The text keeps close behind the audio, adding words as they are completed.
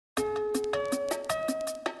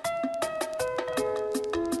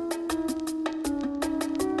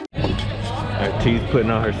T's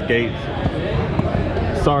putting on her skates.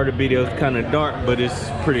 Sorry the video's kind of dark, but it's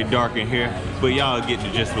pretty dark in here. But y'all get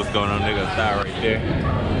to just what's going on. They got a thigh right there.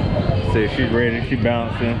 So she's ready, she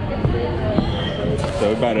bouncing. So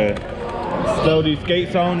we about to throw these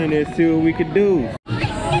skates on and then see what we can do.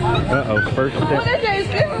 Uh-oh, first step.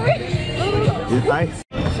 It's ice.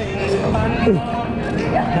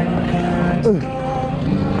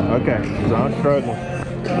 Okay, so I'm struggling.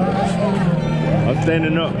 I'm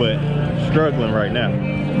standing up, but struggling right now.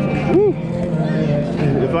 Woo.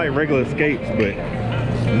 It's like regular skates, but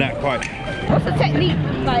not quite. What's the technique?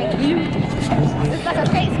 Like it's like a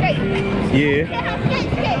skate. Yeah.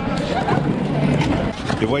 Skate.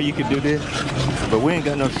 The way you could do this, but we ain't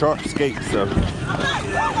got no sharp skates, so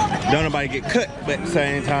don't nobody get cut, but at the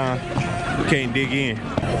same time, we can't dig in.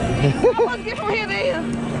 Let's get from here to here.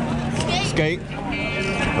 Skate.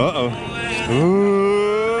 Uh-oh. Ooh.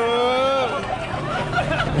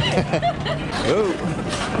 Oh.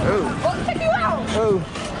 Oh. Oh, check you out. Oh.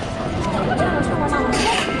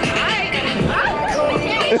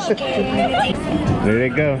 There they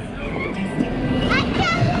go.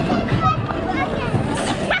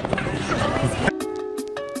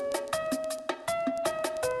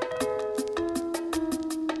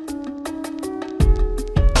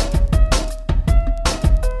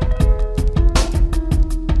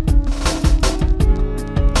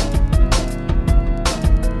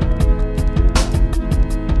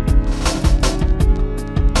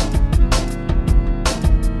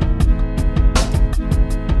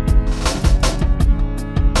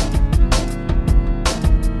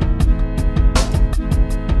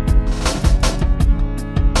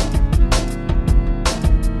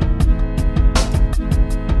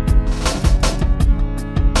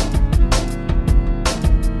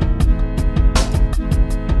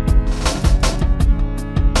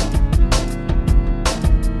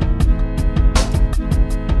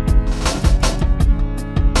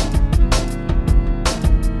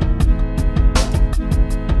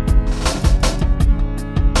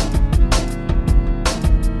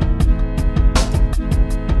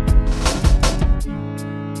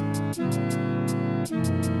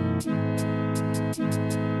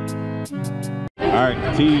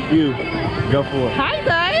 Alright, T's view. Go for it. Hi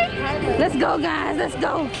guys. Let's go guys, let's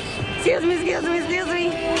go. Excuse me.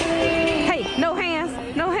 Hey, no hands.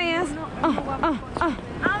 Look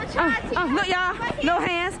y'all, no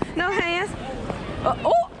hands.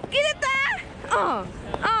 Oh, get it there.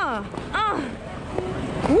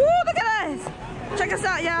 Woo, look at us. Check us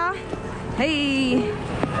out y'all. Hey.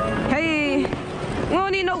 We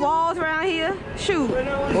don't need no walls around here. Shoot.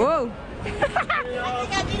 Whoa.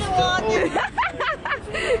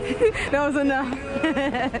 That was enough.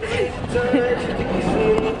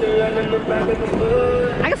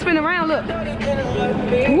 I can spin around, look.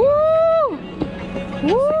 Woo!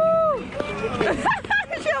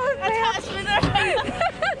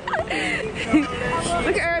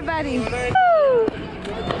 Look at everybody. Woo!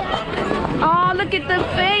 Oh, look at the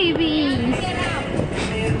babies.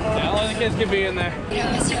 Yeah, all the kids can be in there.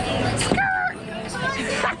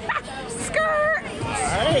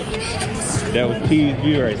 That was T's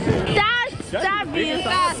view right there. That view.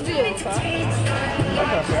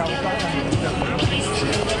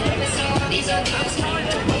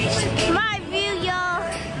 My view, y'all.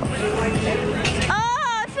 Oh, I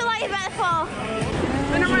feel like it's about to fall.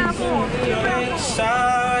 Spin around for him.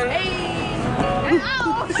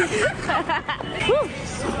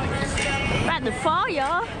 About to fall,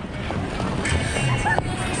 y'all.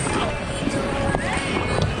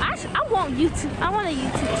 I want a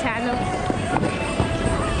YouTube channel.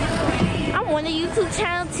 I want a YouTube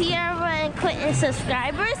channel, Tiara and Quentin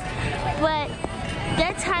subscribers, but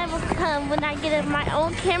that time will come when I get my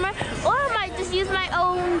own camera, or I might just use my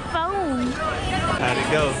own phone. How'd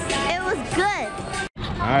it go? It was good.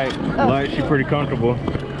 Alright, like she's pretty comfortable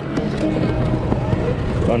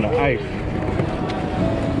on the ice.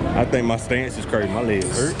 I think my stance is crazy. My legs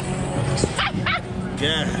hurt.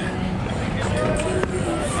 Yeah.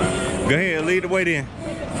 Go ahead, lead the way then.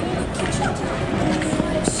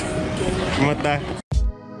 Come on, thigh.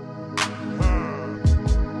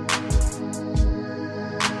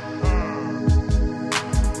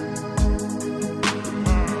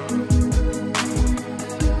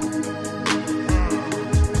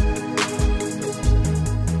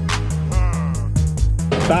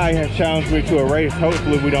 Thigh has challenged me to a race.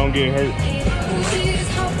 Hopefully we don't get hurt.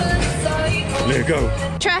 Let's go.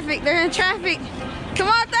 Traffic, they're in traffic. Come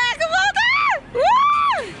on, Thad, come on, Thad! Woo!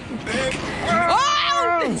 Oh!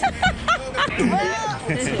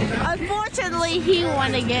 Unfortunately, he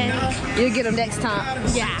won again. You'll get him next time.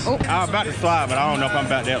 Yeah. Oh, I'm about to slide, but I don't know if I'm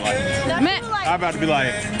about that like. man. I'm about to be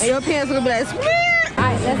like. And your pants gonna be like, all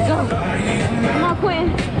right, let's go. Come on,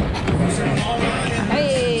 Quinn.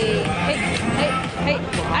 Hey, hey, hey, hey.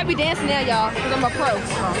 I be dancing now, y'all, because I'm a pro.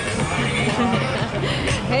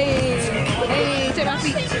 Hey, hey, take my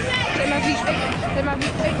feet. Take my feet. Hey, take my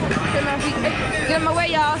feet. Hey, take my feet. Hey, get in my way,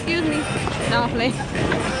 y'all. Excuse me. No, I'm playing.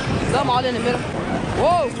 So I'm all in the middle.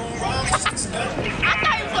 Whoa. I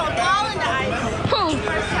thought he was gonna fall in the ice. Who?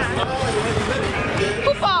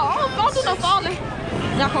 Who fall? Don't do no falling.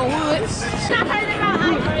 Knock on wood. Not hurting my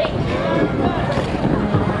ice.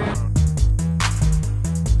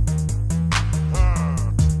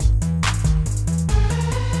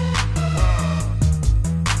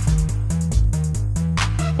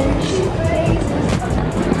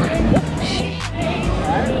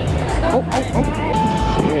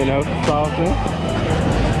 You know, saucing.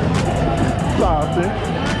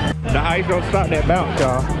 The ice don't stop that bounce,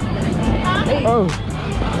 y'all. Oh.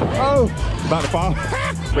 About to fall.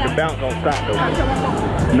 But the bounce don't stop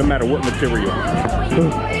though. No matter what material.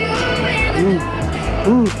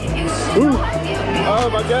 Oh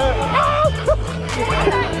my God.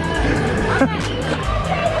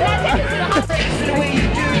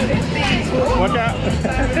 Watch out.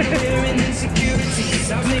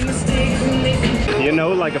 You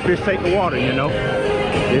know, like a fish take the water, you know.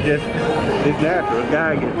 It's natural. It's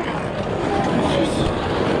gotta get.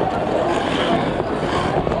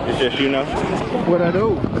 It's just, you know, what I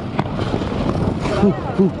do.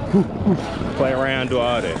 Play around, do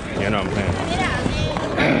all that. You know what I'm saying?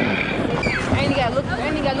 I ain't gotta look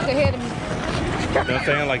ahead of me. You know what I'm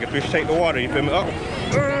saying? Like a fish take the water, you feel me? Oh.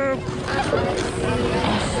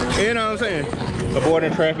 You know what I'm saying?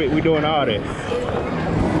 Avoiding traffic, we doing all that.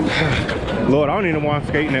 Lord, I don't even want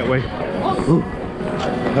skating that way.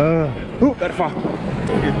 Gotta fall.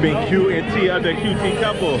 It's been Q and T of the QT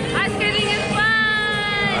couple. Ice skating is fun!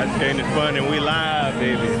 Ice skating is fun and we live,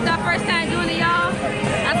 baby. It's our first time doing it, y'all.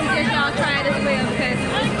 I suggest y'all try it as well because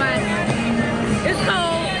it's fun. It's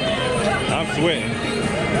cold. I'm sweating.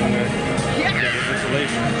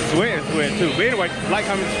 Sweating too. But anyway, like,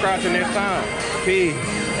 comment, subscribe to next time. Peace.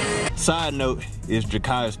 Side note, it's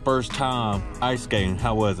Jakai's first time ice skating.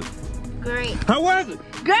 How was it? Great. How was it?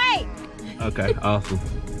 Great! Okay, awesome.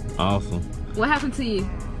 Awesome. What happened to you?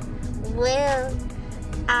 Well,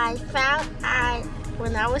 I found ice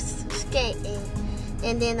when I was skating,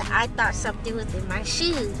 and then I thought something was in my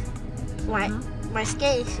shoes, my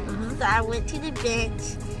skating shoes. So I went to the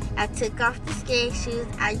bench. I took off the skating shoes.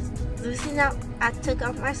 I took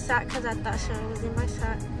off my sock because I thought something was in my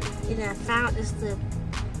sock, and then I found this little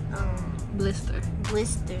blister.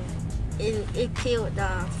 It peeled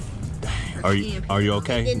off. Are you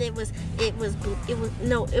okay? And then it wasn't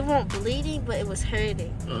bleeding, but it was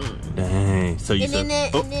hurting. Dang. So you and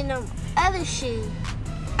then the other shoe,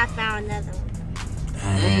 I found another one.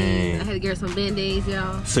 Dang. I had to get her some band-aids,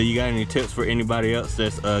 y'all. So you got any tips for anybody else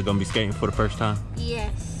that's gonna be skating for the first time?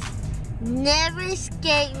 Yes. Never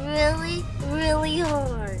skate really, really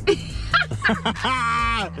hard.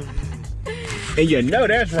 And you know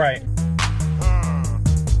that's right.